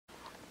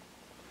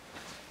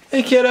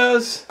Hey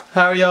kiddos,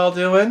 how are y'all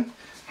doing?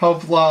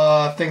 Hope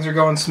things are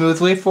going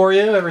smoothly for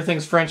you.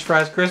 Everything's French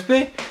fries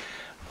crispy.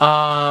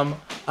 I'm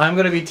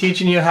going to be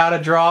teaching you how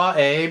to draw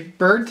a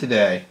bird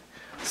today,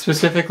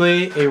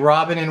 specifically a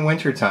robin in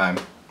wintertime.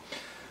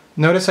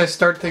 Notice I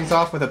start things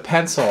off with a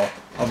pencil,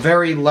 a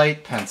very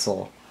light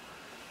pencil.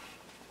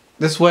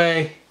 This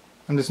way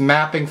I'm just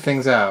mapping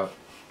things out.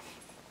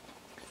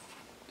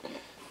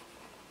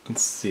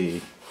 Let's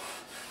see.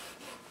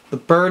 The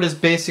bird is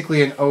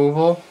basically an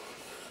oval.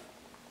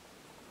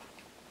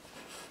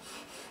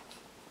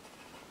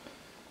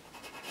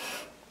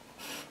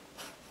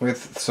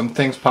 With some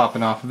things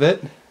popping off of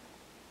it,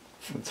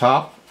 the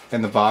top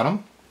and the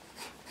bottom.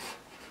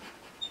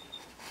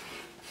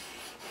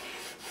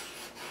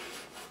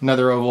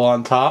 Another oval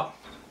on top.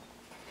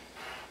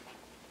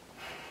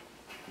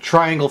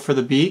 Triangle for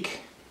the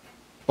beak.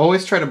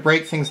 Always try to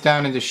break things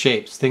down into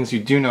shapes, things you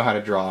do know how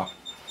to draw.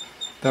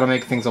 That'll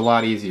make things a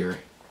lot easier.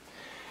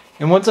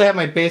 And once I have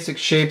my basic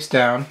shapes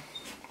down,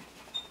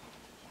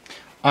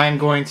 I'm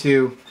going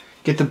to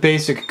get the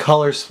basic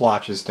color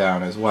swatches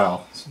down as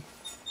well.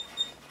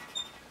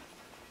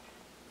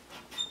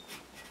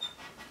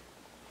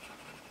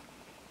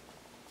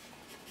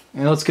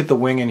 And let's get the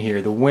wing in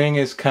here. The wing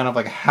is kind of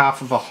like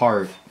half of a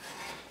heart.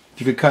 If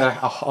you could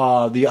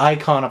cut the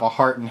icon of a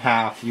heart in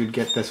half, you'd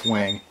get this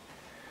wing.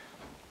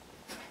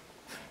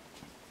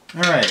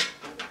 Alright.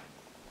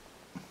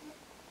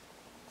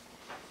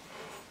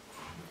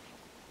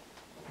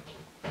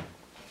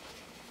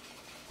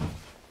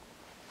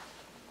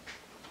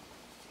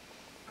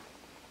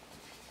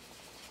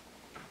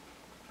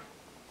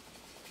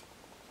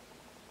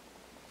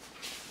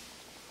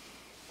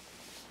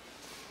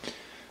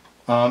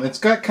 It's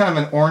got kind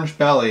of an orange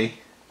belly,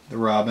 the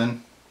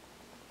robin.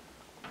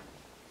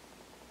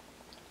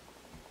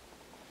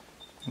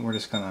 And we're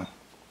just gonna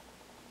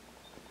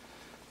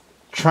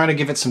try to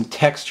give it some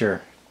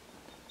texture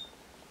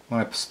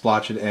when I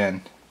splotch it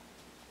in.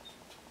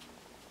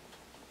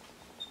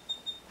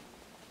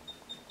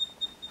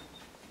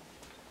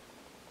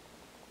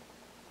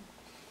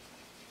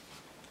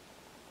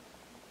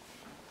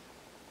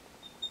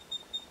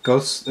 Go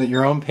at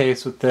your own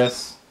pace with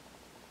this.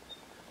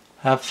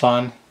 Have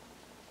fun.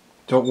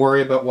 Don't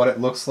worry about what it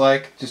looks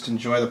like, just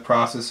enjoy the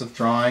process of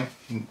drawing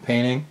and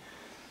painting.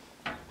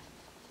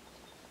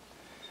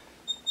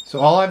 So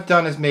all I've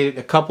done is made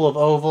a couple of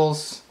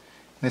ovals,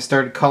 and I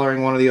started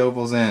coloring one of the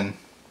ovals in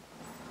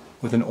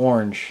with an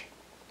orange.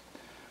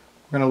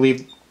 We're going to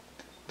leave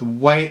the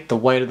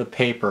white of the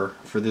paper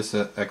for this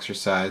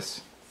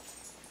exercise.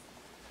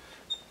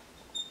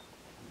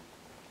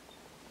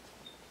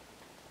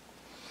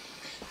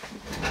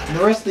 And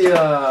the rest of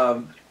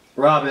the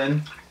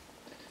robin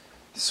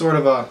is sort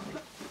of a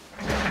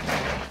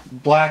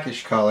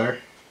blackish color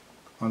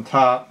on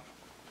top,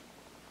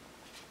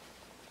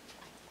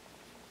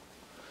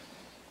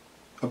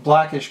 a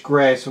blackish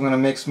gray, so I'm going to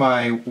mix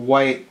my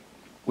white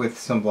with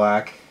some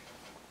black.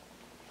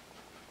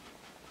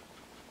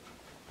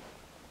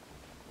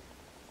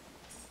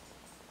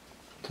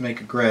 To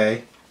make a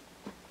gray.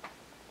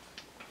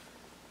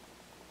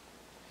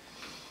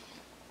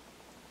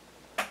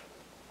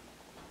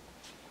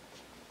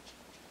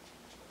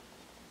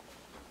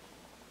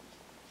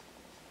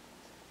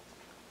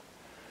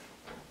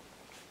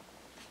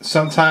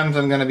 Sometimes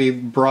I'm going to be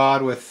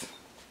broad with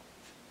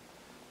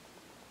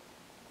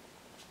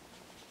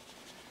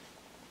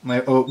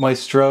my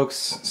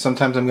strokes.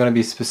 Sometimes I'm going to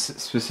be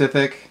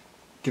specific,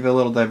 give it a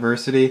little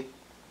diversity.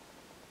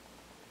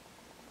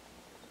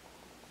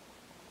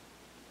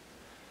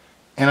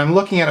 And I'm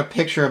looking at a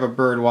picture of a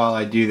bird while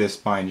I do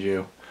this, mind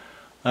you.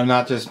 I'm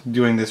not just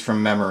doing this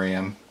from memory.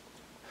 And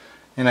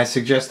I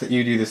suggest that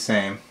you do the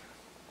same.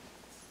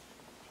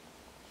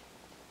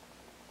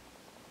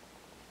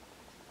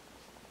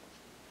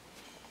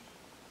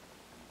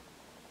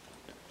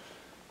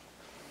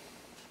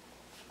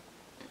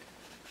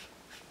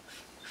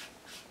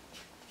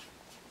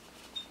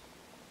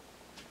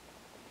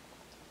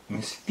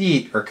 His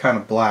feet are kind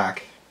of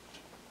black.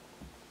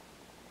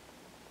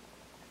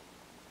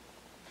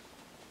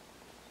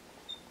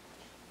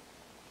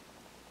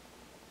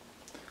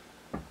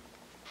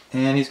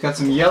 And he's got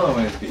some yellow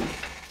in his beak.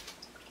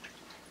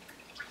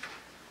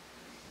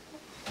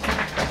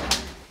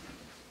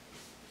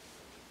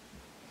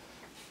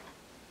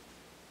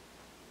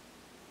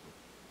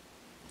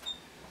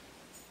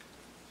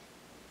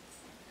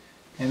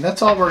 And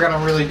that's all we're going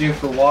to really do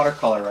for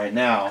watercolor right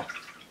now.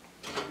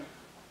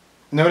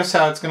 Notice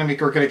how it's going to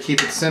be, we're going to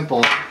keep it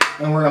simple,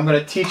 and I'm going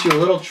to teach you a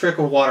little trick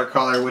of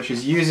watercolor, which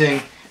is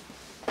using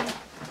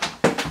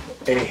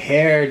a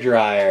hair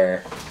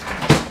dryer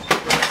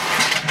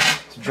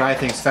to dry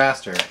things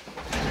faster.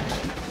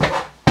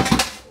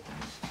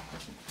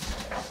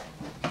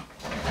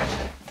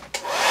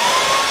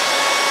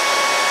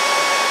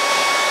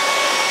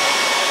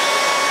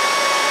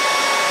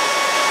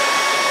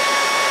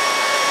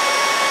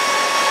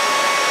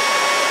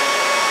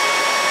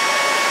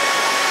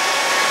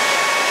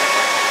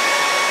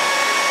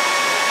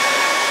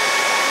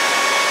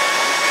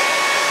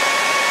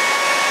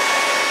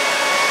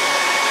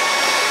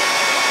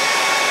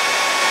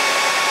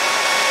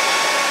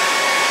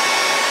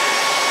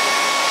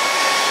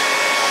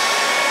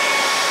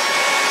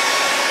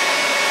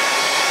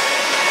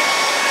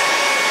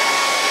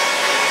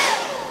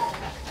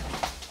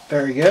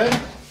 Very good.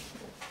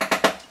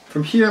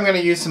 From here I'm going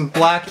to use some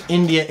black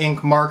India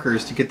ink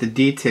markers to get the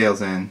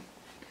details in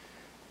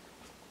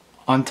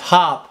on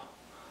top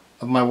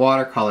of my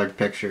watercolored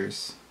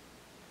pictures.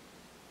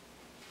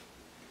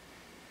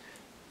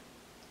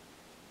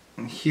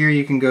 And here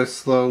you can go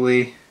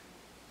slowly.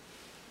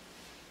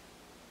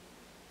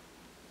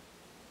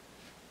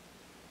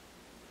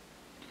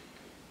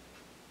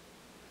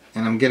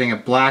 And I'm getting a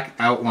black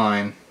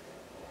outline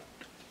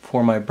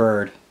for my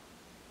bird.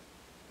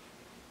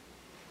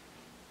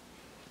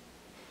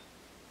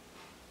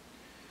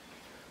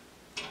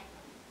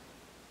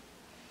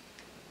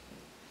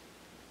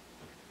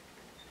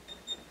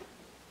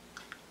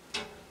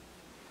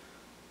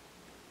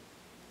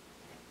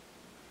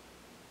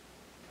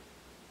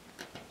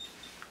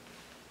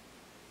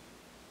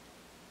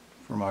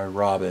 For my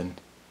robin.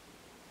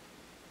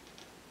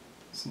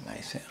 It's a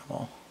nice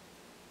animal.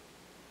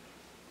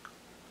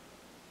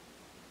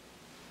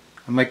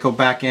 I might go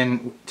back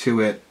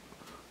into it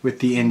with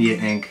the India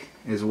ink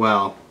as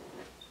well.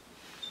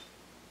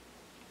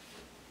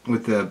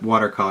 With the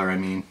watercolor, I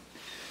mean.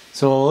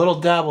 So a little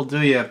dab will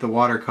do you of the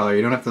watercolor.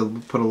 You don't have to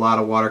put a lot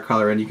of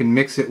watercolor in. You can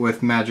mix it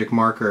with magic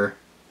marker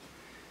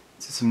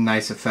to some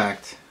nice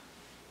effect.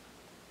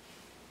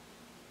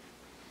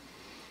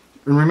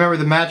 And remember,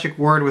 the magic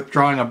word with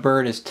drawing a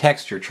bird is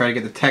texture. Try to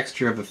get the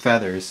texture of the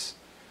feathers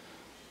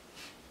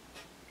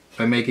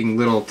by making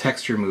little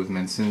texture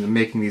movements and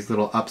making these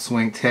little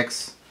upswing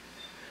ticks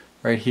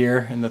right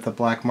here and with the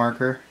black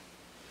marker.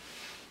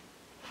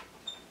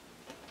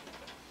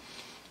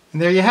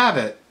 And there you have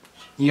it.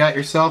 You got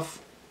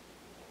yourself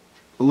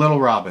a little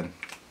robin.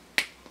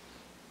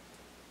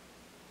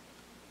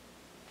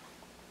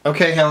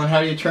 Okay, Helen,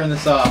 how do you turn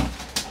this off?